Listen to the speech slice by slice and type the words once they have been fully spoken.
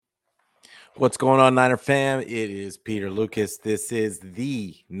What's going on, Niner fam? It is Peter Lucas. This is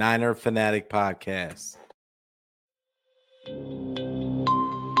the Niner Fanatic Podcast.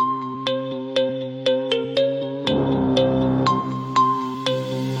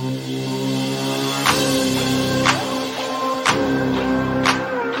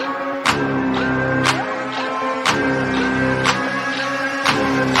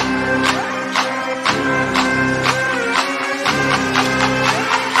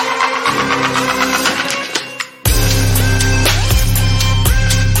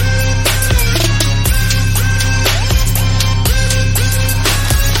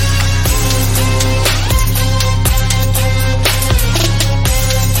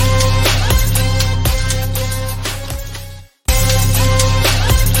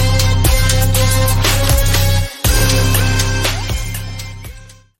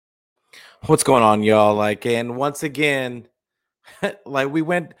 What's going on, y'all? And once again, we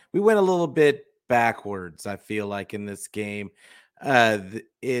went a little bit backwards. I feel like in this game, it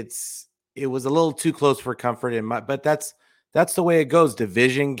was a little too close for comfort but that's the way it goes.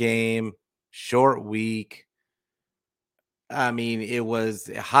 Division game, short week. I mean, it was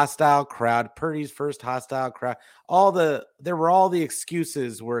a hostile crowd. Purdy's first hostile crowd. All the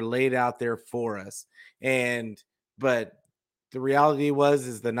excuses were laid out there for us, but the reality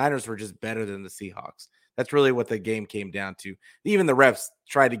is the Niners were just better than the Seahawks. That's really what the game came down to. Even the refs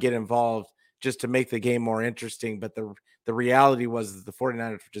tried to get involved just to make the game more interesting, but the reality was the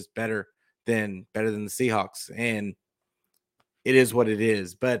 49ers were just better than the Seahawks, and it is what it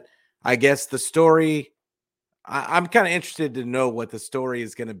is. But I guess the story, I'm kind of interested to know what the story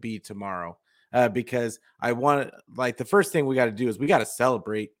is going to be tomorrow, because I want the first thing we got to do is we got to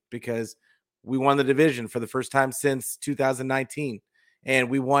celebrate because we won the division for the first time since 2019, and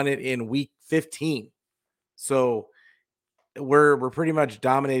we won it in week 15. So we're pretty much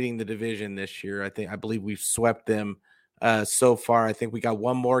dominating the division this year. I believe we've swept them so far. I think we got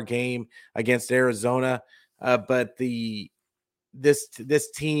one more game against Arizona, but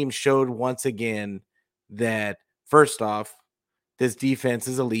this team showed once again that first off, this defense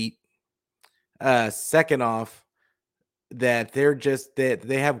is elite. Second off, that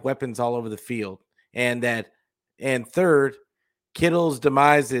they have weapons all over the field, and third, Kittle's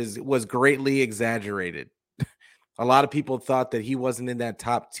demise was greatly exaggerated. A lot of people thought that he wasn't in that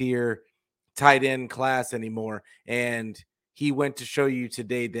top tier tight end class anymore, and he went to show you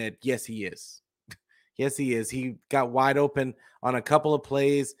today that yes, he is. Yes, he is. He got wide open on a couple of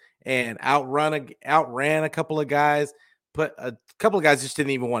plays and outran a couple of guys. But a couple of guys just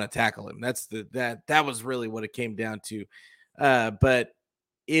didn't even want to tackle him. That was really what it came down to. But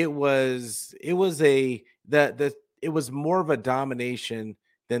it was more of a domination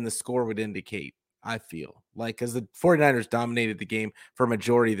than the score would indicate. I feel like because the 49ers dominated the game for a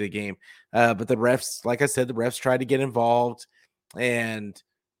majority of the game. But the refs, like I said, the refs tried to get involved and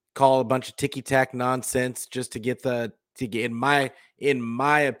call a bunch of ticky-tack nonsense just to get in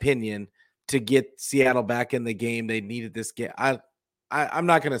my opinion, to get Seattle back in the game. They needed this game. I'm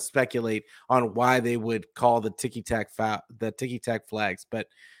not going to speculate on why they would call the ticky-tack flags, but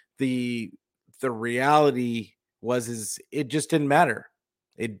the reality is it just didn't matter.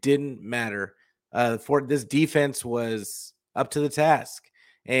 It didn't matter. For this defense was up to the task,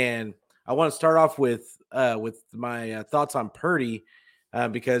 and I want to start off with my thoughts on Purdy.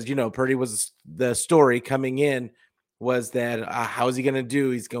 Because, Purdy was the story coming in was that how is he going to do?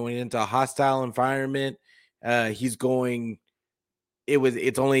 He's going into a hostile environment. It's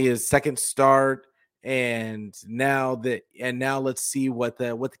only his second start. And now let's see what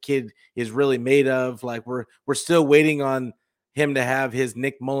the kid is really made of. Like we're still waiting on him to have his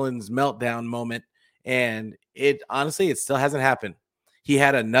Nick Mullins meltdown moment. And it still hasn't happened. He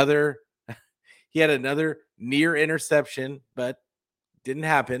had another near interception, but didn't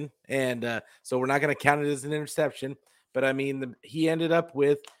happen, and so we're not going to count it as an interception. But I mean, he ended up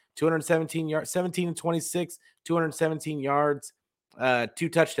with 217 yards, 17 and 26, 217 yards, 2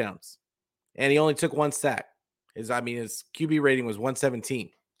 touchdowns, and he only took 1 sack. His QB rating was 117.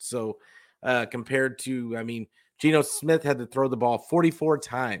 So compared to, Geno Smith had to throw the ball 44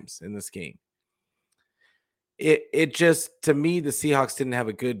 times in this game. It just, to me, the Seahawks didn't have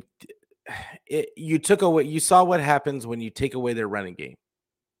a good. You saw what happens when you take away their running game.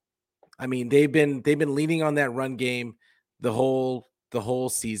 I mean, they've been leaning on that run game the whole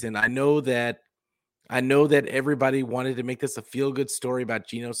season. I know that everybody wanted to make this a feel good story about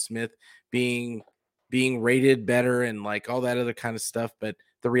Geno Smith being rated better and like all that other kind of stuff, but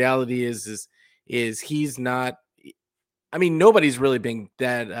the reality is he's not. I mean, nobody's really been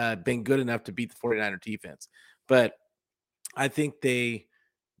good enough to beat the 49er defense, but I think they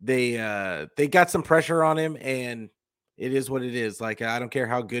they got some pressure on him, and it is what it is. Like, I don't care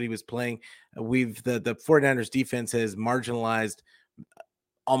how good he was playing. The 49ers defense has marginalized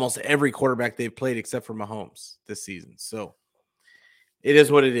almost every quarterback they've played except for Mahomes this season. So it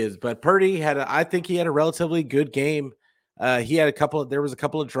is what it is. But Purdy I think he had a relatively good game. He had there was a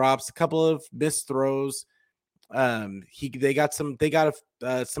couple of drops, a couple of missed throws. They got some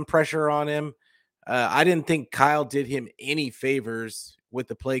pressure on him. I didn't think Kyle did him any favors with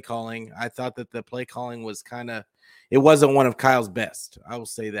the play calling. I thought that the play calling was it wasn't one of Kyle's best. I will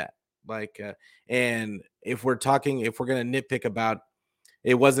say that. And if we're going to nitpick about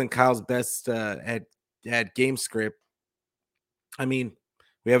it wasn't Kyle's best at game script. I mean,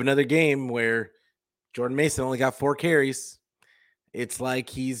 we have another game where Jordan Mason only got 4 carries. It's like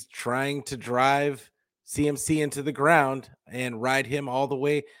he's trying to drive CMC into the ground and ride him all the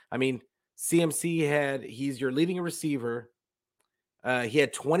way. I mean, he's your leading receiver. He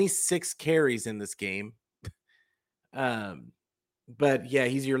had 26 carries in this game. But yeah,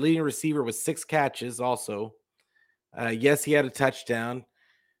 he's your leading receiver with 6 catches also. Yes, he had a touchdown,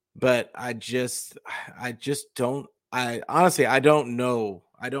 but I honestly, I don't know.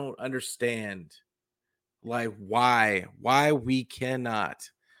 I don't understand why we cannot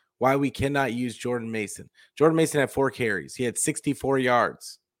use Jordan Mason. Jordan Mason had 4 carries. He had 64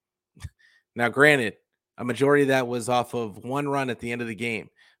 yards. Now, granted, a majority of that was off of one run at the end of the game.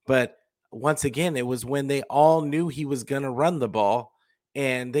 But once again, it was when they all knew he was going to run the ball,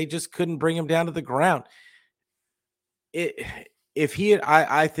 and they just couldn't bring him down to the ground. I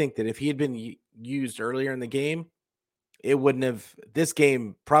think that if he had been used earlier in the game, this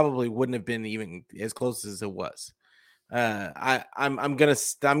game probably wouldn't have been even as close as it was. I'm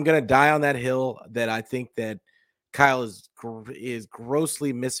gonna die on that hill that I think that Kyle is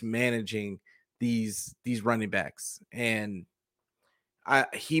grossly mismanaging these running backs, and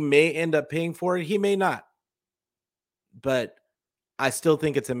he may end up paying for it. He may not, but I still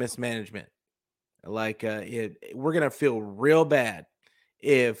think it's a mismanagement. We're gonna feel real bad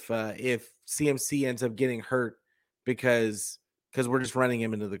if CMC ends up getting hurt because we're just running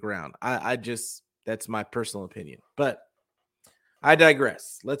him into the ground. That's my personal opinion, but I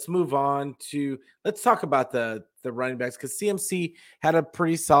digress. Let's move on let's talk about the running backs, because CMC had a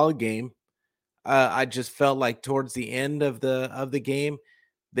pretty solid game. I just felt like towards the end of the game,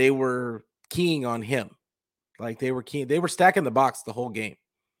 they were keying on him. Like they were stacking the box the whole game.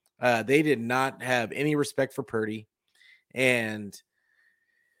 They did not have any respect for Purdy, and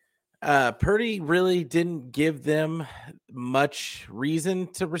Purdy really didn't give them much reason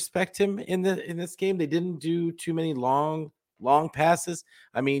to respect him in this game. They didn't do too many long passes.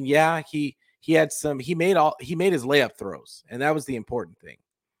 I mean, yeah, he made his layup throws, and that was the important thing.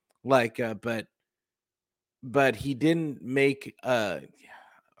 But he didn't make how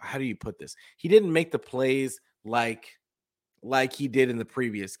do you put this? He didn't make the plays like he did in the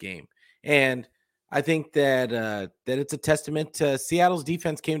previous game. And I think that it's a testament to Seattle's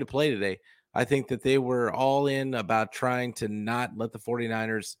defense came to play today. I think that they were all in about trying to not let the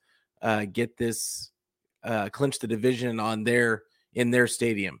 49ers get this clinch the division in their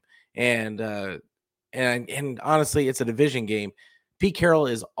stadium. And honestly, it's a division game. Pete Carroll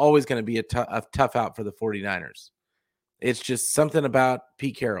is always going to be a tough out for the 49ers. It's just something about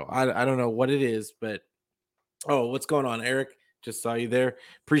Pete Carroll. I don't know what it is, but what's going on, Eric? Just saw you there.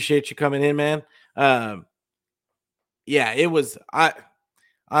 Appreciate you coming in, man. Yeah, it was.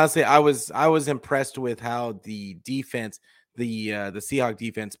 Honestly, I was impressed with how the defense, the Seahawks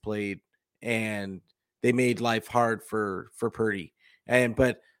defense played, and they made life hard for Purdy.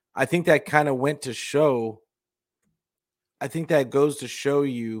 But I think that kind of went to show. I think that goes to show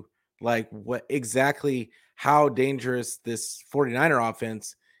you like what exactly how dangerous this 49er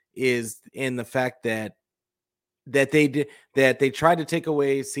offense is, in the fact that they tried to take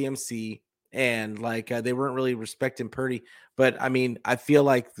away CMC, and they weren't really respecting Purdy. But I mean, I feel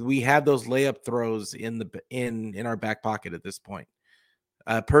like we have those layup throws in our back pocket at this point.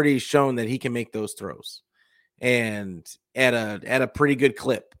 Purdy's shown that he can make those throws, and at a pretty good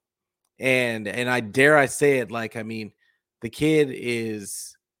clip. And I dare I say it, the kid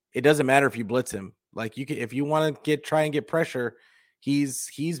is. It doesn't matter if you blitz him. Like you can, if you want to try and get pressure,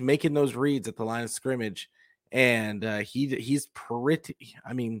 he's making those reads at the line of scrimmage, and he's pretty.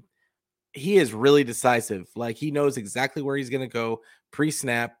 I mean, he is really decisive. Like he knows exactly where he's going to go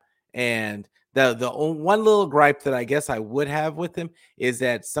pre-snap. And the one little gripe that I guess I would have with him is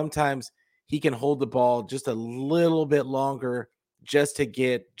that sometimes he can hold the ball just a little bit longer just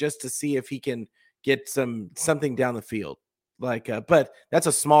to see if he can get something down the field. But that's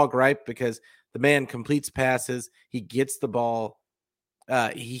a small gripe because the man completes passes. He gets the ball.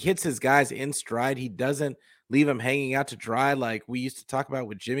 he hits his guys in stride. He doesn't leave them hanging out to dry like we used to talk about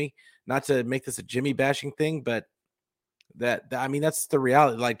with Jimmy. Not to make this a Jimmy bashing thing, but I mean, that's the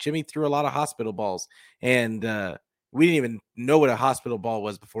reality. Like Jimmy threw a lot of hospital balls, and we didn't even know what a hospital ball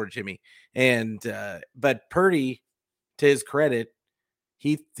was before Jimmy. And but Purdy, to his credit,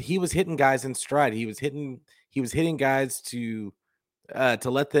 he was hitting guys in stride. He was hitting guys to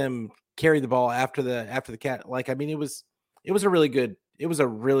let them carry the ball after the cat. Like, I mean, it was a really good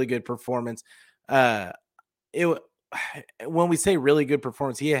performance. It when we say really good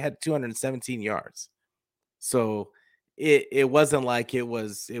performance, he had 217 yards. So it wasn't like it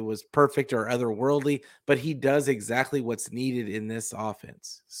was perfect or otherworldly, but he does exactly what's needed in this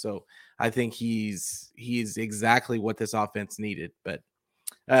offense. So I think he's exactly what this offense needed. But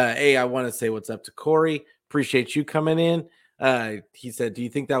hey, I want to say what's up to Corey. Appreciate you coming in. He said, "Do you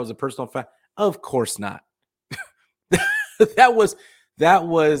think that was a personal foul?" Of course not. that was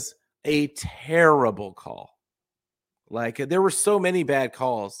a terrible call. Like, there were so many bad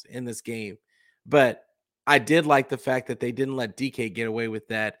calls in this game, but I did like the fact that they didn't let DK get away with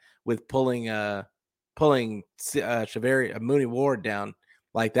that, with pulling Mooney Ward down.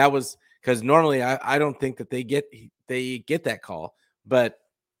 Like, that was because normally I don't think that they get that call, but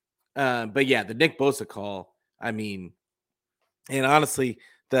yeah, the Nick Bosa call. I mean, and honestly,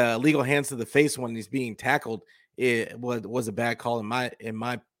 the legal hands to the face when he's being tackled, it was a bad call in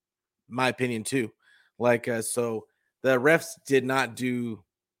my opinion too. Like, so the refs did not do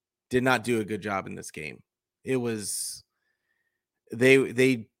a good job in this game. It was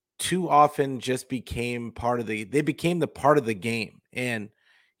they too often just became part of the part of the game, and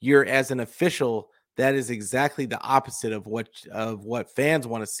you're, as an official, that is exactly the opposite of what fans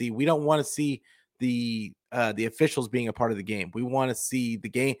want to see. We don't want to see the officials being a part of the game. We want to see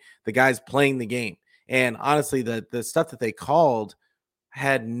the guys playing the game. And honestly, the stuff that they called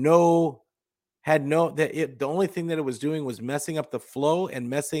the only thing that it was doing was messing up the flow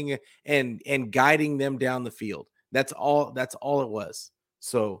and guiding them down the field. That's all it was.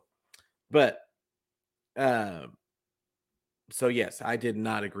 So, but so yes, I did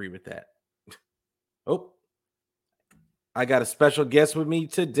not agree with that. Oh, I got a special guest with me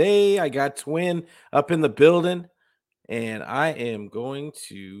today. I got Twin up in the building, and I am going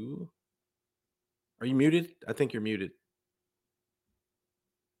to. Are you muted? I think you're muted.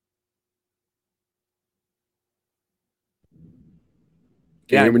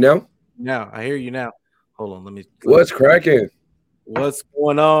 Can you hear me now? Now I hear you now. Hold on, let me. What's cracking? What's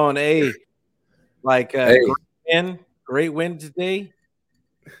going on? Hey, like Hey. great win today,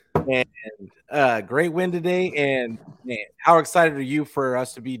 and great win today. And man, how excited are you for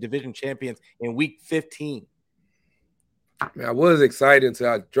us to be division champions in week 15? Man, I was excited until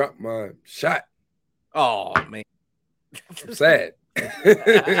I dropped my shot. Oh man, I'm sad.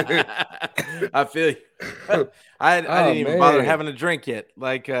 I feel you. I didn't even bother having a drink yet,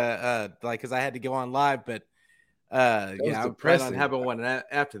 like because I had to go on live, but yeah, I plan on having one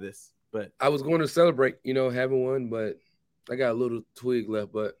after this. But I was going to celebrate, having one, but I got a little twig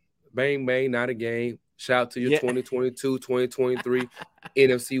left. But bang bang, not a game. Shout out to your 2022, 2023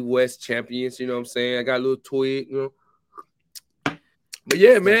 NFC West champions. You know what I'm saying? I got a little twig, But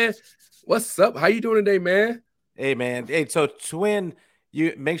yeah, man, what's up? How you doing today, man? Hey, man. Hey, so Twin,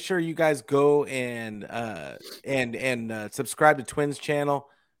 you make sure you guys go and subscribe to Twin's channel.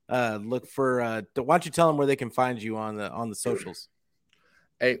 Look for why don't you tell them where they can find you on the socials?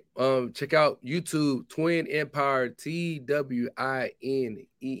 Hey, check out YouTube, Twin Empire,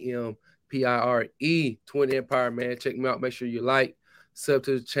 TWINEMPIRE, Twin Empire, man. Check me out. Make sure you like, sub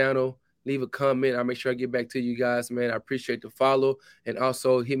to the channel, leave a comment. I'll make sure I get back to you guys, man. I appreciate the follow. And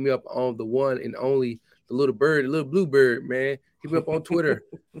also hit me up on the one and only, the little bird, the little blue bird, man. Hit me up on Twitter.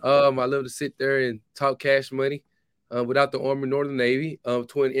 I love to sit there and talk cash money without the Army nor the Navy.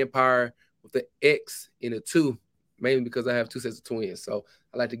 Twin Empire with the X and a 2, mainly because I have 2 sets of twins. So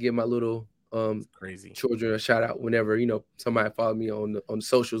I like to give my little children a shout out whenever, somebody follow me on the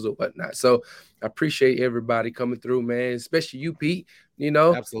socials or whatnot. So I appreciate everybody coming through, man, especially you, Pete.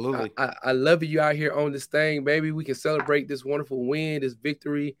 Absolutely. I love you out here on this thing, baby. We can celebrate this wonderful win, this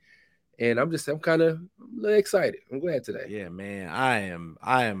victory. And I'm kind of a little excited. I'm glad today. Yeah, man. I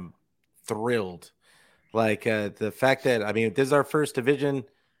am thrilled. Like the fact that, I mean, this is our first division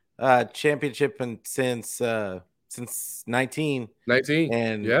championship since 19.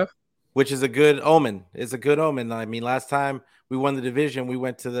 And yeah, which is a good omen. It's a good omen. I mean, last time we won the division, we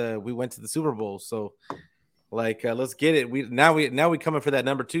went to the Super Bowl. So like let's get it. We coming for that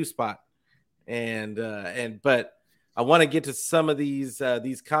number 2 spot. But I want to get to some of these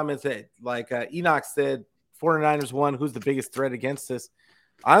comments that, like Enoch said, 49ers won. Who's the biggest threat against us?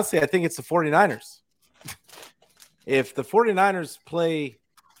 Honestly, I think it's the 49ers. If the 49ers play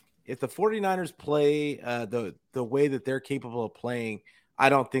the way that they're capable of playing, I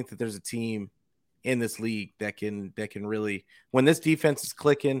don't think that there's a team in this league that can really, when this defense is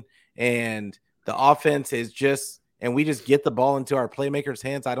clicking and the offense is and we just get the ball into our playmakers'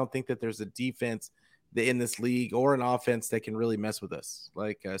 hands, I don't think that there's a defense in this league or an offense that can really mess with us.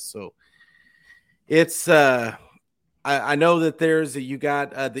 So it's I know that you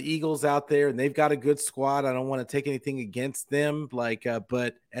got the Eagles out there and they've got a good squad. I don't want to take anything against them,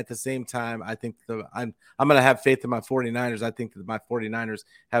 but at the same time, I think I'm going to have faith in my 49ers. I think that my 49ers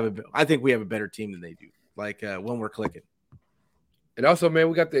I think we have a better team than they do. When we're clicking. And also, man,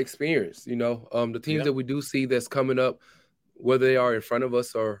 we got the experience, the teams that we do see that's coming up, whether they are in front of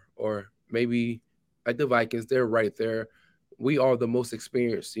us or maybe like the Vikings, they're right there. We are the most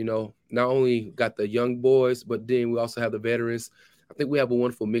experienced, not only got the young boys, but then we also have the veterans. I think we have a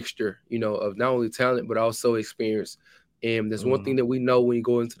wonderful mixture, of not only talent, but also experience. And there's one thing that we know when you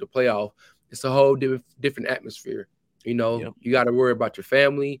go into the playoff, it's a whole different atmosphere. You got to worry about your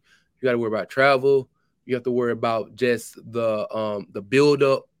family. You got to worry about travel. You have to worry about just the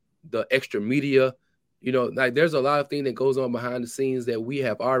build-up, the extra media. There's a lot of things that goes on behind the scenes that we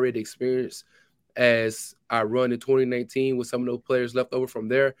have already experienced as I run in 2019 with some of those players left over from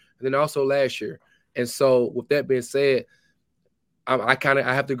there, and then also last year. And so with that being said, I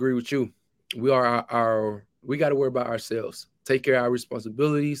have to agree with you. We got to worry about ourselves, take care of our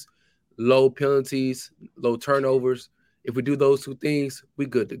responsibilities, low penalties, low turnovers. If we do those two things, we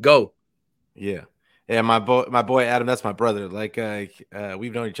good to go. Yeah. Yeah. My boy, Adam, that's my brother.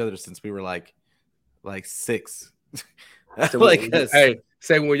 We've known each other since we were like 6. So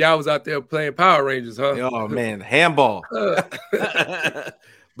say when y'all was out there playing Power Rangers, huh? Oh man, handball. But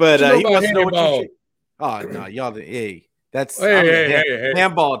he wants to know what you shoot. Oh no, y'all. Hey, that's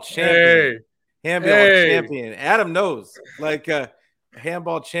handball champion. Handball champion. Adam knows,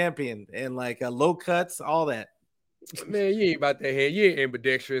 handball champion and low cuts, all that. Man, you ain't about that hand. You ain't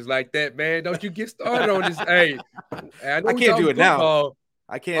ambidextrous like that, man. Don't you get started on this? Hey, I can't do it now.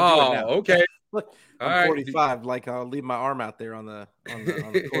 I can't do it now. Okay. I'm 45. I'll leave my arm out there on the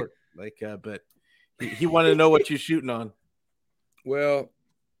court. But he wanted to know what you're shooting on. Well,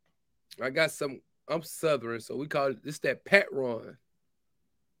 I'm Southern, so we call it that Pat run.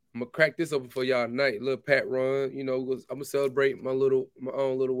 I'm gonna crack this open for y'all tonight. Little Pat run. I'm gonna celebrate my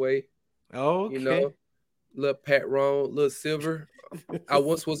own little way. Oh, okay. Little Pat run, little silver. I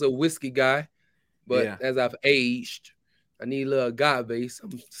once was a whiskey guy, but as I've aged, I need a little agave,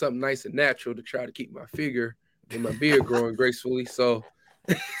 something nice and natural to try to keep my figure and my beard growing gracefully. So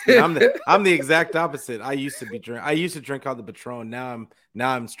I'm the exact opposite. I used to drink all the Patron. Now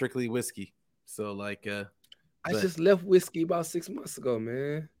I'm strictly whiskey. So I just left whiskey about 6 months ago,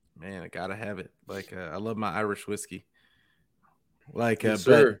 man. Man, I gotta have it. I love my Irish whiskey. Yes,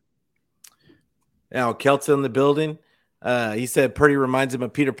 sir. Now Kelt's in the building. He said Purdy reminds him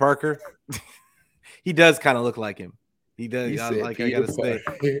of Peter Parker. He does kind of look like him. He does. I gotta say,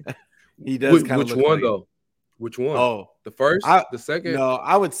 he does kind of look like him. Which one though? Which one? Oh, the first, the second? No,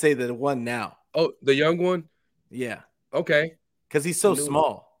 I would say the one now. Oh, the young one? Yeah. Okay. Because he's so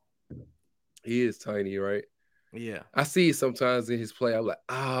small. He is tiny, right? Yeah. I see it sometimes in his play. I'm like,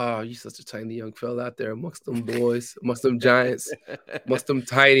 you such a tiny young fella out there amongst them boys, amongst them giants, amongst them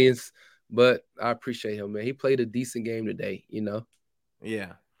titans. But I appreciate him, man. He played a decent game today,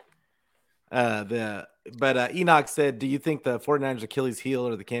 Yeah. But Enoch said, do you think the 49ers Achilles heel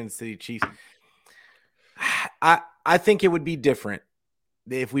or the Kansas City Chiefs? I think it would be different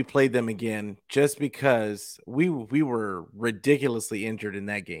if we played them again, just because we were ridiculously injured in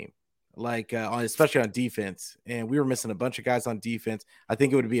that game, especially on defense, and we were missing a bunch of guys on defense. I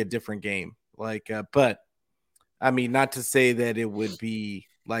think it would be a different game. But I mean, not to say that it would be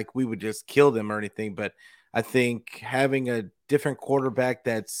we would just kill them or anything, but I think having a different quarterback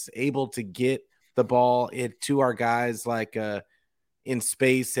that's able to get the ball to our guys in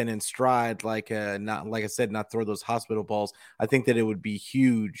space and in stride, not like I said, not throw those hospital balls. I think that it would be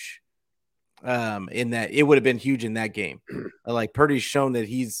huge. In that it would have been huge in that game. Purdy's shown that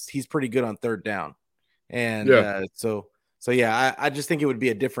he's pretty good on third down, and so I just think it would be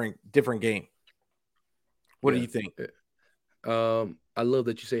a different game. What do you think? I love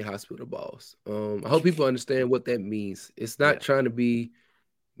that you say hospital balls. I hope people understand what that means. It's not trying to be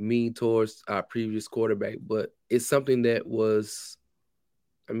mean towards our previous quarterback, but it's something that was,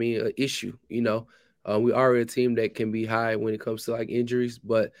 an issue. We are a team that can be high when it comes to injuries,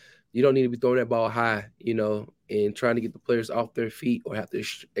 but you don't need to be throwing that ball high, and trying to get the players off their feet or have to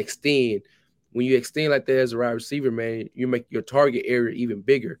extend when you extend like that as a wide receiver, man, you make your target area even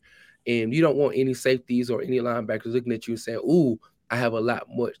bigger. And you don't want any safeties or any linebackers looking at you and saying, "Ooh, I have a lot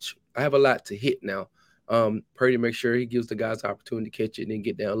to hit now." Purdy make sure he gives the guys the opportunity to catch it and then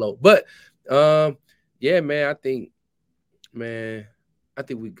get down low. But yeah, man, I think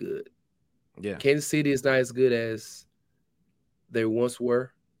we good. Yeah. Kansas City is not as good as they once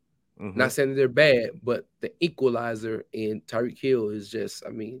were. Mm-hmm. Not saying that they're bad, but the equalizer in Tyreek Hill is just,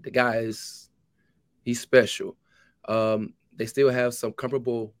 the guy he's special. They still have some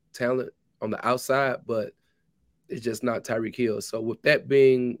comparable talent on the outside, but it's just not Tyreek Hill. So with that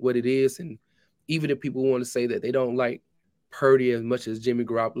being what it is, and even if people want to say that they don't like Purdy as much as Jimmy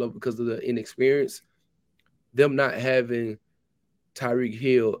Garoppolo because of the inexperience, them not having Tyreek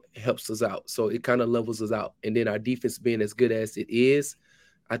Hill helps us out. So it kind of levels us out. And then our defense being as good as it is,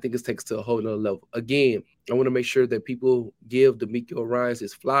 I think it takes to a whole nother level. Again, I want to make sure that people give DeMeco Ryans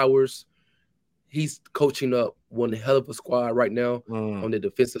his flowers. He's coaching up one hell of a squad right now on the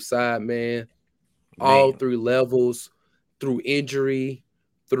defensive side, man. All three levels, through injury,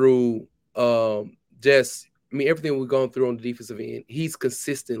 through everything we've gone through on the defensive end. He's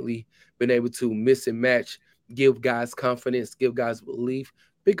consistently been able to miss and match, give guys confidence, give guys belief.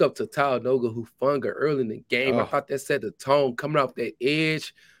 Big up to Talanoa Hufanga early in the game. I thought that set the tone coming off that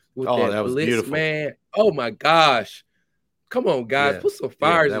edge with that was blitz, beautiful, man. Oh my gosh. Come on, guys. Put some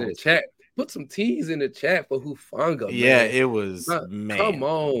fires in the chat. Put some T's in the chat for Hufanga, yeah, man. It was, man. Come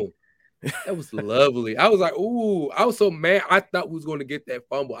on. That was lovely. I was like, ooh, I was so mad. I thought we was going to get that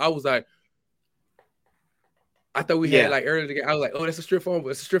fumble. I was like, I thought we had like earlier in the game. I was like, oh, that's a strip fumble.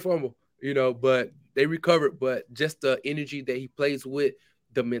 It's a strip fumble, but they recovered. But just the energy that he plays with,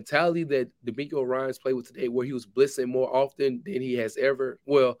 the mentality that DeMeco Ryans played with today, where he was blitzing more often than he has ever.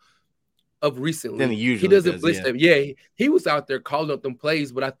 Well, of recently, than he doesn't blitz them. Yeah, he was out there calling up them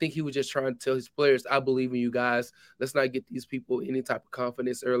plays, but I think he was just trying to tell his players, I believe in you guys. Let's not get these people any type of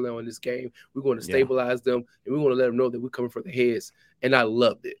confidence early on in this game. We're going to stabilize them, and we want to let them know that we're coming for the heads. And I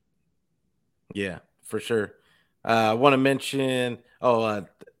loved it. Yeah, for sure. I want to mention.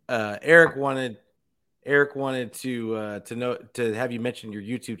 Eric wanted to know to have you mention your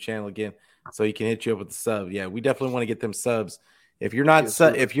YouTube channel again, so he can hit you up with the sub. Yeah, we definitely want to get them subs. If you're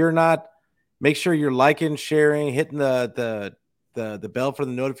not, make sure you're liking, sharing, hitting the bell for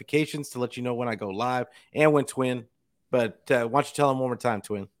the notifications to let you know when I go live and when Twin. But why don't you tell them one more time,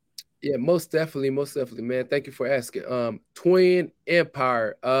 Twin? Yeah, most definitely, man. Thank you for asking. Twin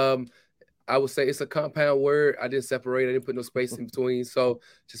Empire. I would say it's a compound word. I didn't separate. I didn't put no space in between. So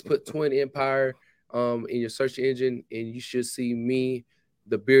just put Twin Empire in your search engine, and you should see me,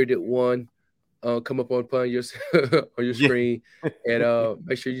 the bearded one, come up on your on your screen. And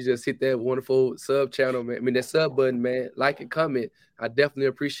make sure you just hit that wonderful sub channel, man. I mean, that sub button, man. Like and comment. I definitely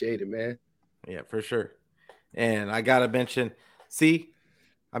appreciate it, man. Yeah, for sure. And I gotta mention,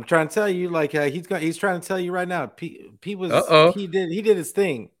 I'm trying to tell you, like he's trying to tell you right now. He did his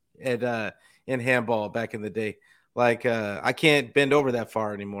thing at in handball back in the day. Like I can't bend over that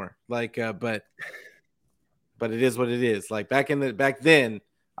far anymore. Like but it is what it is. Like back then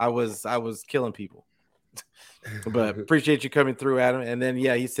I was killing people. But appreciate you coming through, Adam. And then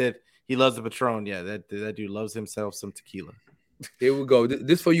he said he loves the Patron. Yeah, that dude loves himself some tequila. Here we go.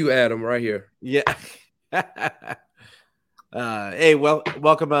 This for you, Adam, right here. Yeah. Hey,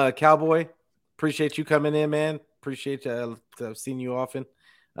 welcome, Cowboy. Appreciate you coming in, man. Appreciate seeing you often.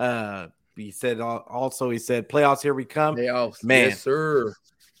 He said playoffs, here we come. Playoffs, man. Yes, sir.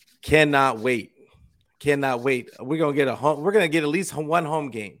 Cannot wait. We're gonna get at least one home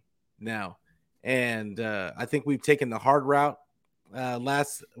game now, and I think we've taken the hard route.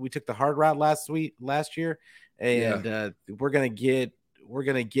 We took the hard route last year, and we're gonna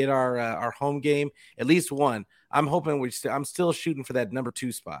get our home game, at least one. I'm hoping I'm still shooting for that number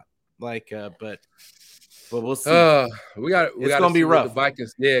 2 spot. Like, but we'll see. It's gonna be rough. The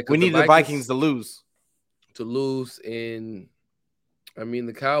Vikings, we need the Vikings to lose. And I mean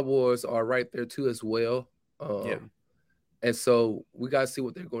the Cowboys are right there too as well. And so we got to see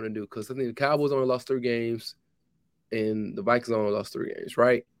what they're going to do, because I think the Cowboys only lost 3 games, and the Vikings only lost 3 games,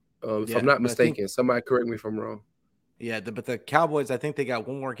 right? If I'm not mistaken, somebody correct me if I'm wrong. Yeah, but the Cowboys, I think they got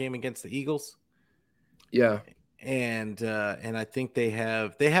one more game against the Eagles. Yeah, and I think they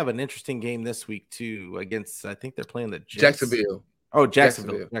have an interesting game this week too against. I think they're playing the Jets. Jacksonville. Oh,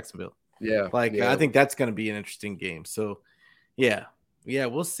 Jacksonville. Yeah, I think that's going to be an interesting game. So, yeah,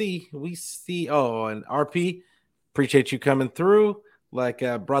 we'll see. We see. Oh, and RP, appreciate you coming through. Like,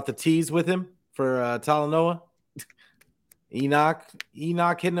 brought the teas with him for Talanoa. Enoch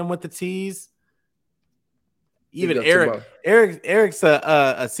hitting him with the teas. Even up to Eric's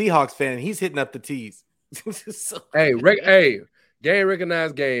a Seahawks fan. He's hitting up the tees. So game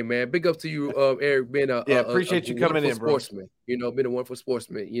recognized game, man. Big up to you, Eric, being appreciate you coming in, bro. Sportsman. Been a wonderful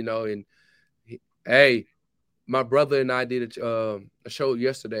sportsman. And hey, my brother and I did a show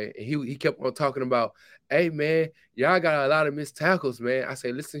yesterday, and he kept on talking about, hey man, y'all got a lot of missed tackles, man. I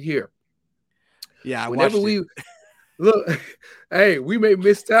say, listen here. Yeah, whenever we look, hey, we may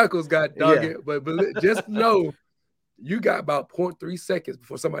miss tackles, God dog it, but just know you got about 0.3 seconds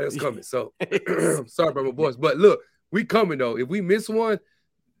before somebody else coming. So sorry about my voice, but look, we coming though. If we miss one,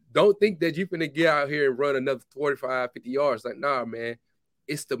 don't think that you're gonna get out here and run another 45, 50 yards. Like, nah, man.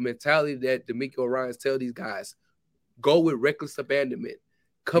 It's the mentality that DeMeco Ryans tell these guys. Go with reckless abandonment.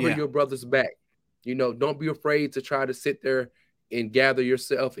 Cover your brother's back. Don't be afraid to try to sit there and gather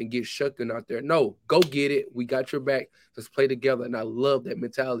yourself and get shucking out there. No, go get it. We got your back. Let's play together. And I love that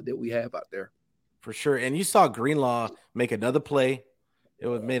mentality that we have out there. For sure. And you saw Greenlaw make another play.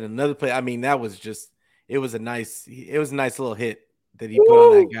 Made another play. I mean, that was just – it was a nice little hit that he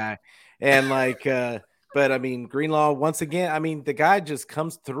put on that guy. And but I mean, Greenlaw, once again, I mean, the guy just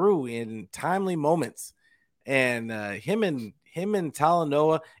comes through in timely moments. And him and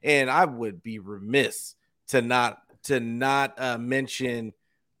Talanoa, and I would be remiss to not mention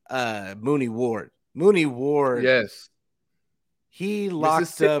Mooney Ward. Mooney Ward, yes, he locked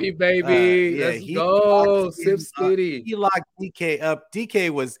Mississippi, up, baby. Let's go, Sip City. He locked DK up.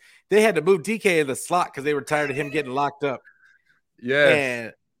 They had to move DK in the slot because they were tired of him getting locked up.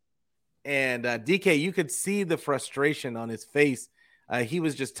 Yes, and DK, you could see the frustration on his face. He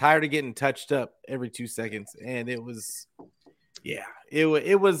was just tired of getting touched up every 2 seconds, and it was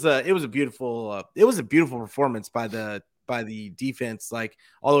a beautiful performance by the defense, like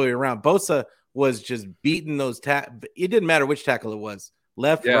all the way around. Bosa was just beating those it didn't matter which tackle it was,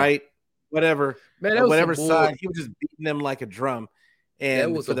 left, right, whatever, man, whatever side, he was just beating them like a drum. And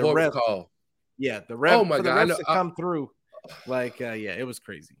that was a horrible call. Yeah, the ref. Oh my God, to come through, it was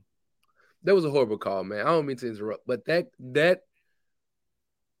crazy. That was a horrible call, man. I don't mean to interrupt, but that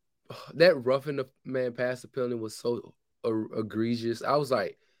roughing the man pass penalty was so egregious. I was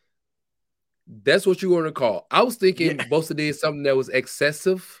like, that's what you want to call. I was thinking Bosa did something that was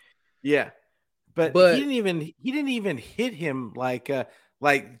excessive. Yeah, but he didn't even hit him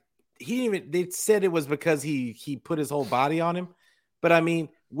they said it was because he put his whole body on him. But I mean,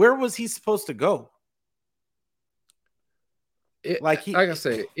 where was he supposed to go? Like I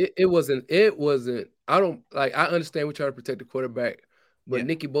said, it wasn't. I understand we're trying to protect the quarterback, but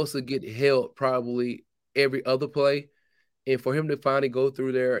Nicky Bosa get held probably every other play. And for him to finally go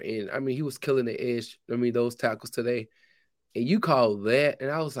through there, and I mean, he was killing the edge. I mean, those tackles today. And you call that,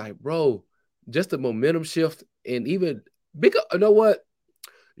 and I was like, bro, just a momentum shift. And even big, you know what?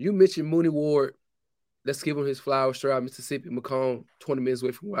 You mentioned Mooney Ward. Let's give him his flowers straight out Mississippi, Macomb, 20 minutes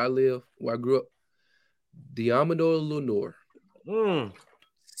away from where I live, where I grew up. Diamador Lenore.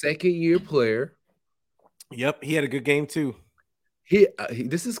 Second-year player. Yep, he had a good game too.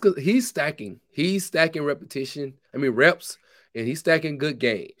 This is because he's stacking. He's stacking reps, and he's stacking good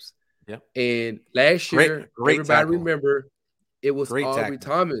games. Yep. And last year, great everybody tackle. Remember, it was Aubrey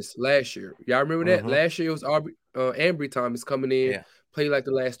Thomas last year. Y'all remember that? Last year it was Ambry Thomas coming in, played like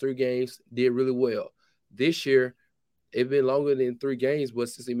the last 3 games, did really well. This year, it's been longer than 3 games, but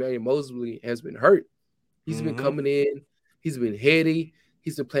since Emmanuel Mosley has been hurt, he's been coming in. He's been heady.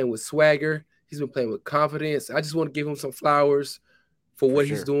 He's been playing with swagger. He's been playing with confidence. I just want to give him some flowers for what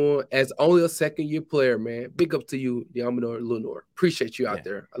he's doing as only a second-year player, man. Big up to you, Diamador Lenore. Appreciate you out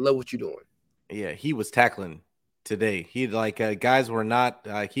there. I love what you're doing. Yeah, he was tackling today. He guys were not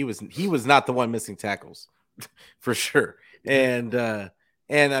he was not the one missing tackles for sure. And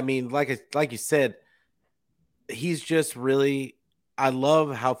I mean, like you said, he's just really, I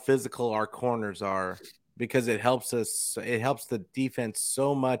love how physical our corners are, because it helps the defense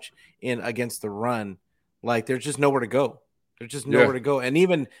so much against the run. Like, there's just nowhere to go. There's just nowhere to go. And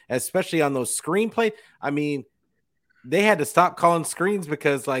even especially on those screenplay, I mean, they had to stop calling screens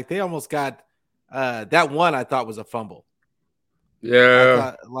because they almost got that one I thought was a fumble.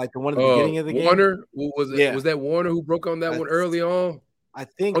 Yeah. The one at the beginning of the game. Warner, was that Warner who broke on that one early on? I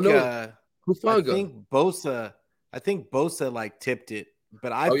think Hufanga. I think Bosa tipped it,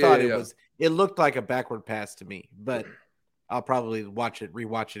 but I thought it looked like a backward pass to me, but I'll probably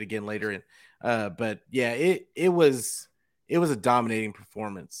rewatch it again later. But yeah, it was a dominating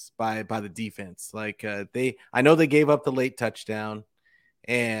performance by the defense. I know they gave up the late touchdown,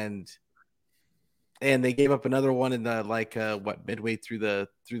 and they gave up another one in the midway through the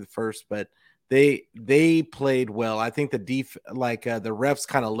first, but they played well. I think the refs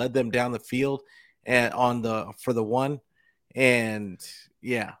kind of led them down the field, and for the one, and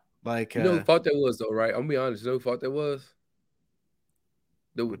yeah, like You know who thought that was though, right? I'm gonna be honest. You know who thought that was?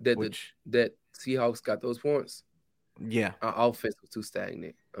 which That Seahawks got those points. yeah. Our offense was too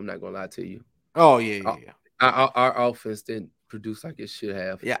stagnant. I'm not gonna lie to you. Oh yeah, Our, yeah, yeah. our offense didn't produce like it should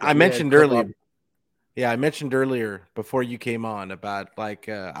have. Yeah, Like we had a I mentioned earlier before you came on about like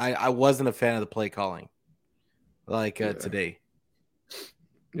I wasn't a fan of the play calling like today.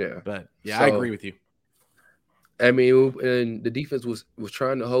 Yeah. But yeah, I So agree with you. I mean, and the defense was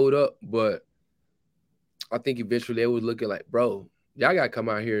trying to hold up, but I think eventually they would look at like, bro, y'all gotta come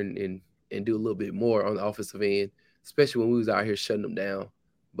out here and do a little bit more on the offensive end, especially when we was out here shutting them down.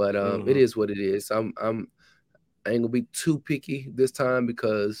 But it is what it is. I ain't gonna be too picky this time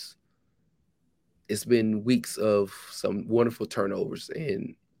because it's been weeks of some wonderful turnovers,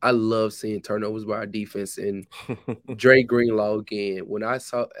 and I love seeing turnovers by our defense. And Dre Greenlaw again. When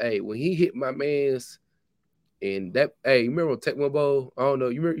he hit my man's and that, you remember Tecmo Bowl? I don't know.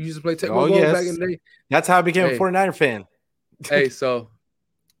 You used to play Oh Tecmo Bowl back yes, in the day? that's how I became a Hey, 49er fan. so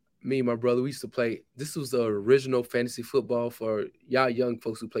me and my brother, we used to play. This was the original fantasy football for y'all young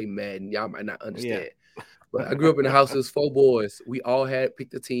folks who play Madden. Y'all might not understand. Yeah. But I grew up in the house. It was 4 boys. We all had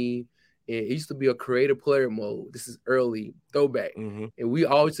picked a team. And it used to be a creative player mode. This is early throwback. Mm-hmm. And we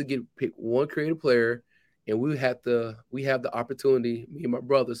always to get pick one creative player. And we have the opportunity, me and my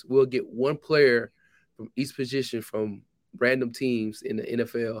brothers, we'll get one player from each position from random teams in the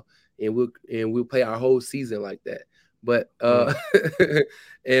NFL. And we'll play our whole season like that. But but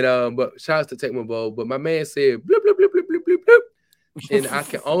shout out to Tecmo Bowl. But my man said bloop, bloop, bloop, bloop, bloop, bloop, bloop. And I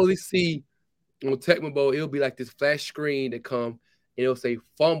can only see on Tecmo Bowl, it'll be like this flash screen that come and it'll say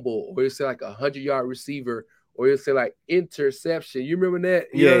fumble, or it'll say like 100-yard receiver, or it'll say like interception. You remember that?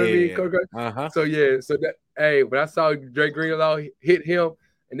 You know what I mean? Yeah. Uh-huh. So when I saw Drake Greenlaw hit him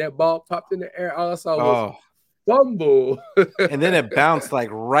and that ball popped in the air, all I saw was fumble. And then it bounced like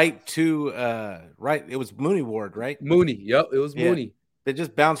right to it was Mooney Ward, right? Mooney. Yep, it was Mooney. It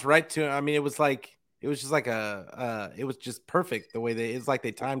just bounced right to him. I mean, it was just perfect the way it's like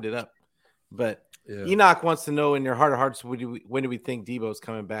they timed it up. But Enoch wants to know in your heart of hearts, when do we think Debo's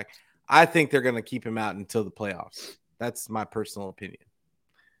coming back? I think they're going to keep him out until the playoffs. That's my personal opinion.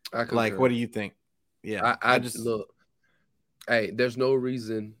 Like, what do you think? Yeah, I just look. Hey, there's no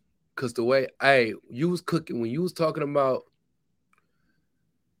reason because the way you was cooking when you was talking about.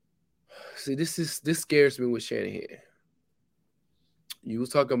 See, this scares me with Shanahan. You was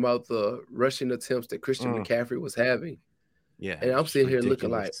talking about the rushing attempts that Christian McCaffrey was having. Yeah. And I'm sitting here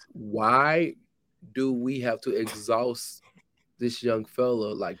looking like, why do we have to exhaust this young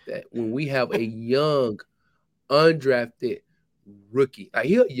fella like that when we have a young, undrafted rookie? Like,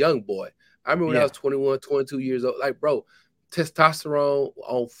 he's a young boy. I remember when I was 21, 22 years old. Like, bro, testosterone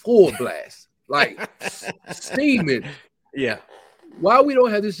on full blast. Like, steaming. Yeah. Why we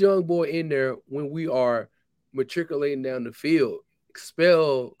don't have this young boy in there when we are matriculating down the field?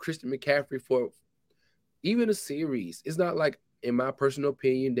 Expel Christian McCaffrey for even a series. It's not like, in my personal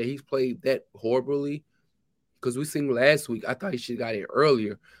opinion, that he's played that horribly. Because we seen last week, I thought he should have got in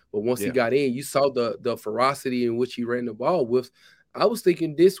earlier. But once he got in, you saw the ferocity in which he ran the ball with. I was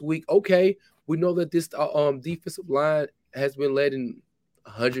thinking this week, okay, we know that this defensive line has been led in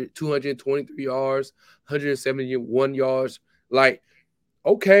 223 yards, 171 yards. Like,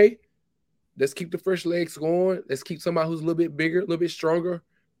 okay, let's keep the fresh legs going. Let's keep somebody who's a little bit bigger, a little bit stronger.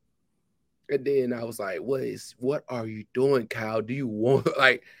 And then I was like, what are you doing, Kyle? Do you want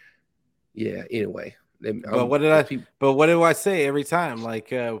anyway. But what do I say every time?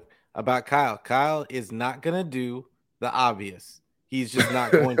 Like about Kyle? Kyle is not gonna do the obvious. He's just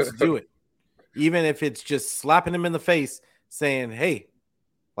not going to do it. Even if it's just slapping him in the face, saying, hey,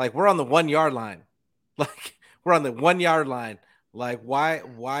 like we're on the 1 yard line. Like we're on the 1 yard line. Like,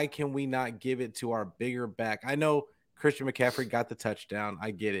 why can we not give it to our bigger back? I know Christian McCaffrey got the touchdown.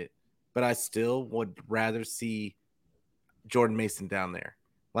 I get it. But I still would rather see Jordan Mason down there.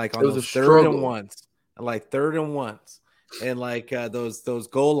 Like on those third and ones. And like those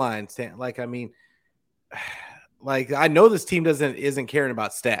goal lines. Like, I mean, like I know this team isn't caring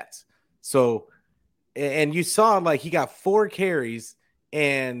about stats. So, and you saw like he got 4 carries.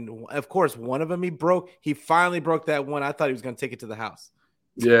 And of course, one of them he finally broke that one. I thought he was going to take it to the house.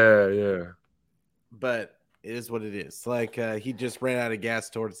 Yeah. But it is what it is. Like he just ran out of gas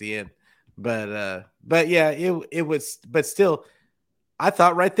towards the end. But yeah, it was, but still, I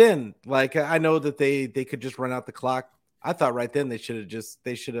thought right then, like I know that they could just run out the clock. I thought right then they should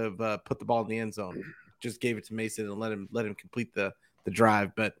have put the ball in the end zone, just gave it to Mason and let him complete the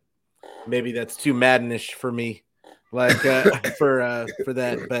drive. But maybe that's too Maddenish for me, like for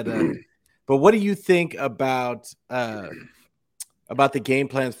that. But But what do you think about the game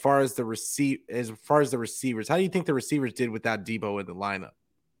plan as far as the receivers? How do you think the receivers did without Debo in the lineup?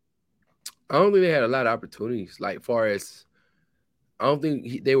 I don't think they had a lot of opportunities. Like far as I don't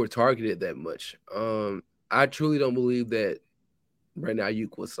think they were targeted that much. I truly don't believe that Brandon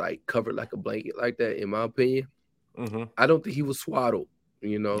Ayuk was like covered like a blanket like that. In my opinion, I don't think he was swaddled.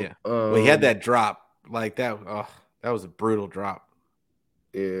 Yeah. Well, he had that drop like that. Oh, that was a brutal drop.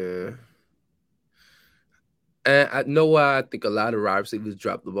 Yeah. And I know why I think a lot of wide receivers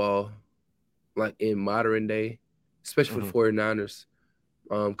drop the ball, like in modern day, especially for the 49ers.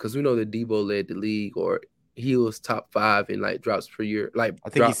 Because we know that Debo led the league, or he was top 5 in like drops per year. Like I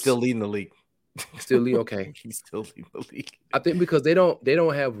think he's still leading the league. Still leading, okay. He's still leading the league. I think because they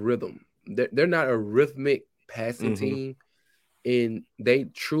don't have rhythm. They're not a rhythmic passing team, and they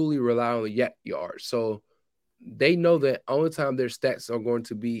truly rely on the yak yard. So they know that only time their stats are going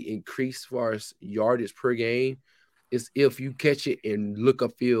to be increased as far as yardage per game is if you catch it and look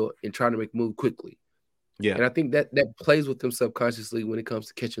upfield and try to make a move quickly. Yeah. And I think that plays with them subconsciously when it comes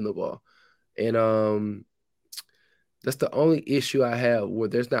to catching the ball. And that's the only issue I have where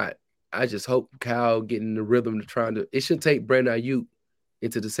there's not. I just hope Kyle getting the rhythm to trying to. It should take Brandon Ayuk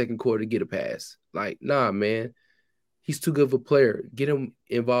into the second quarter to get a pass. Like, nah, man, he's too good of a player. Get him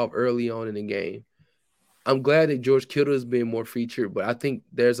involved early on in the game. I'm glad that George Kittle has been more featured, but I think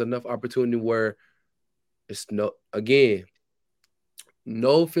there's enough opportunity where it's no offense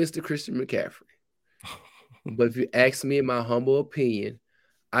to Christian McCaffrey. But if you ask me, in my humble opinion,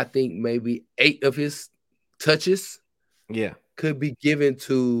 I think maybe 8 of his touches could be given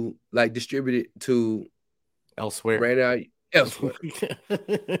to, like, distributed to elsewhere. Brandon Ayuk elsewhere.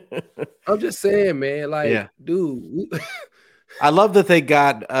 I'm just saying, man, like, dude. I love that they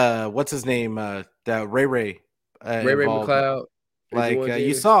got what's his name? That Ray McLeod. Like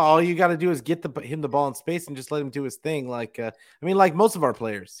you saw, all you got to do is get him the ball in space and just let him do his thing. Like I mean, like most of our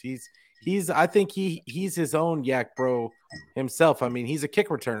players, I think he's his own yak bro himself. I mean, he's a kick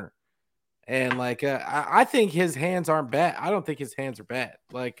returner, and like I think his hands aren't bad. I don't think his hands are bad.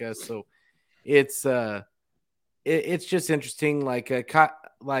 Like so, it's just interesting. Like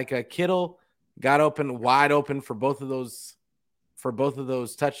Kittle got wide open for both of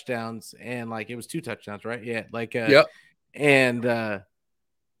those touchdowns, and like it was 2 touchdowns, right? Yeah, like yep. And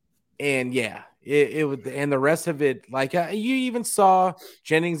yeah, it would, and the rest of it, like you even saw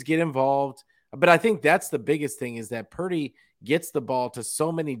Jennings get involved, but I think that's the biggest thing is that Purdy gets the ball to so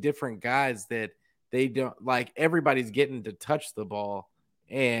many different guys that they don't, like, everybody's getting to touch the ball,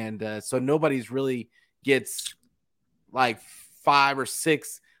 and so nobody's really gets like 5 or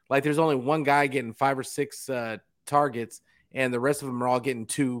 6. Like there's only one guy getting 5 or 6 targets, and the rest of them are all getting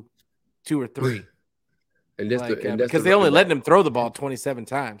 2 or 3. And that's because they only letting him throw the ball 27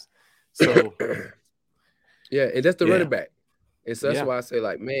 times. So yeah, and that's the running back. And so that's why I say,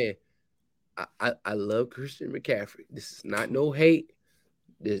 like, man, I love Christian McCaffrey. This is not no hate.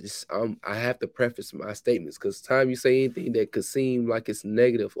 This I have to preface my statements because time you say anything that could seem like it's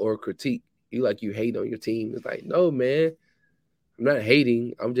negative or critique, you hate on your team. It's like, no, man, I'm not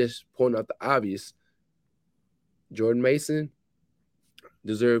hating. I'm just pointing out the obvious. Jordan Mason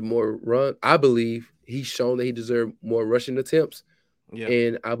deserved more run. I believe he's shown that he deserved more rushing attempts. Yeah.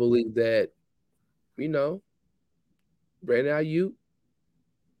 And I believe that, Brandon Ayuk,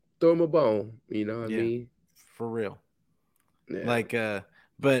 throw him a bone. You know what I mean? For real. Yeah. Like,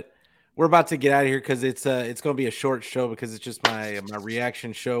 but we're about to get out of here because it's going to be a short show because it's just my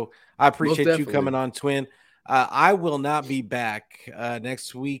reaction show. I appreciate you coming on, Twin. I will not be back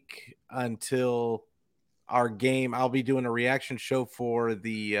next week until our game. I'll be doing a reaction show for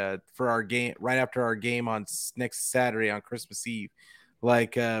our game right after our game on next Saturday on Christmas Eve.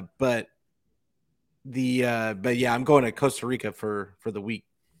 Like, but yeah, I'm going to Costa Rica for the week.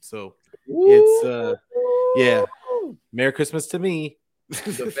 So it's Merry Christmas to me.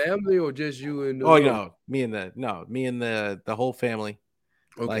 The family or just you and me and the whole family.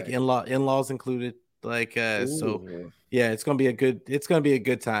 Okay. Like in-laws included. Like so yeah, it's gonna be a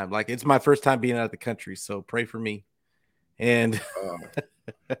good time. Like it's my first time being out of the country, so pray for me. And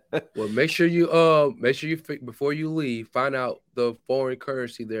well, make sure you before you leave, find out the foreign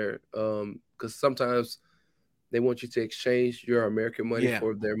currency there, because sometimes they want you to exchange your American money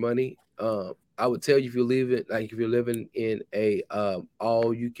for their money. I would tell you if you're living in a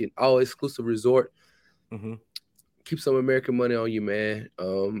all exclusive resort, keep some American money on you, man.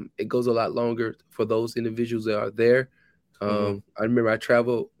 It goes a lot longer for those individuals that are there. I remember I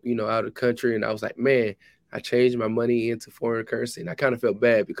traveled, out of the country, and I was like, man, I changed my money into foreign currency, and I kind of felt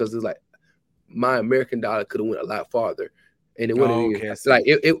bad because it's like my American dollar could have went a lot farther. And it Oh, wouldn't okay. like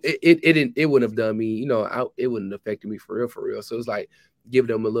it wouldn't have done me, you know, it wouldn't have affected me for real. So it's like give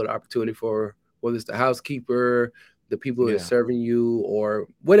them a little opportunity for whether it's the housekeeper, the people that are serving you, or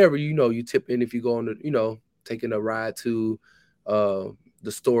whatever, you know, you tip in if you go on the, you know, taking a ride to the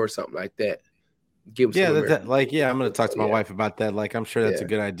store or something like that. Give them some that, like, I'm gonna talk to my wife about that. Like, I'm sure that's a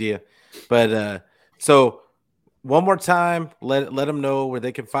good idea. But so one more time, let them know where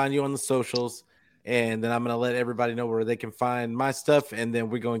they can find you on the socials. And then I'm going to let everybody know where they can find my stuff. And then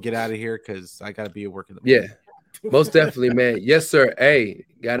we're going to get out of here because I got to be at work in the morning. Yeah, most definitely, man. Yes, sir. Hey,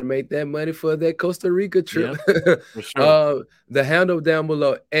 got to make that money for that Costa Rica trip. For sure. The handle down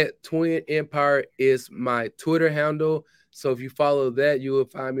below at Twin Empire is my Twitter handle. So if you follow that, you will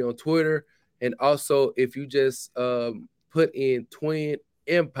find me on Twitter. And also, if you just put in Twin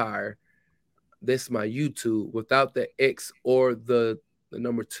Empire, that's my YouTube without the X or the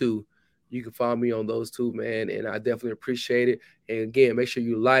number 2. You can follow me on those two, man. And I definitely appreciate it. And again, make sure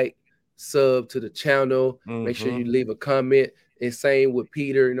you like, sub to the channel. Make sure you leave a comment. And same with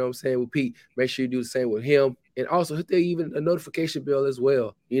Peter, you know what I'm saying? With Pete, make sure you do the same with him. And also hit even a notification bell as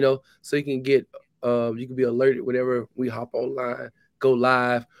well, you know, so you can get you can be alerted whenever we hop online, go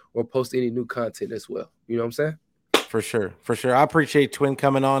live, or post any new content as well. You know what I'm saying? For sure. I appreciate Twin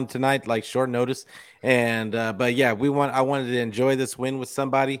coming on tonight, like short notice. And but yeah, I wanted to enjoy this win with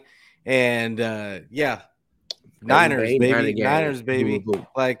somebody. And yeah, Niners, baby. Niners, baby. Boom.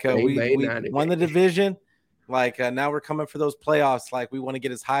 Like we won the division. Like now we're coming for those playoffs. Like we want to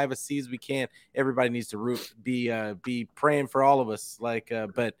get as high of a seed as we can. Everybody needs to be praying for all of us. Like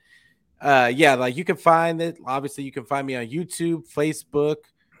but yeah, like you can find it. Obviously, you can find me on YouTube, Facebook,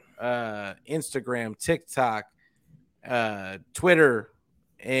 Instagram, TikTok, Twitter,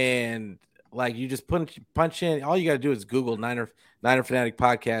 and like you just punch in. All you got to do is Google Niner Fanatic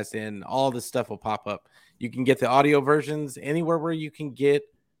Podcast, and all this stuff will pop up. You can get the audio versions anywhere where you can get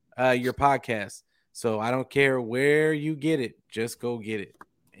your podcast. So I don't care where you get it, just go get it.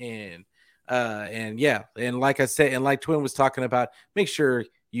 And yeah, and like I said, and like Twin was talking about, make sure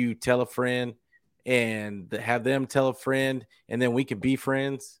you tell a friend and have them tell a friend, and then we can be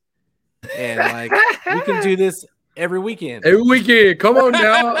friends. And like we can do this every weekend. Come on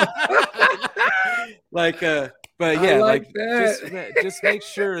now. Like but yeah, like just make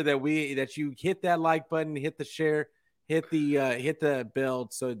sure that you hit that like button, hit the share, hit the bell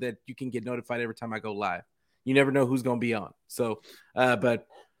so that you can get notified every time I go live. You never know who's going to be on. So but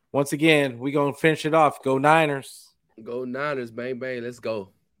once again, we're going to finish it off. Go Niners. Go Niners, bang bang. Let's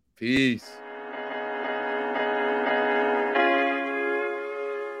go. Peace.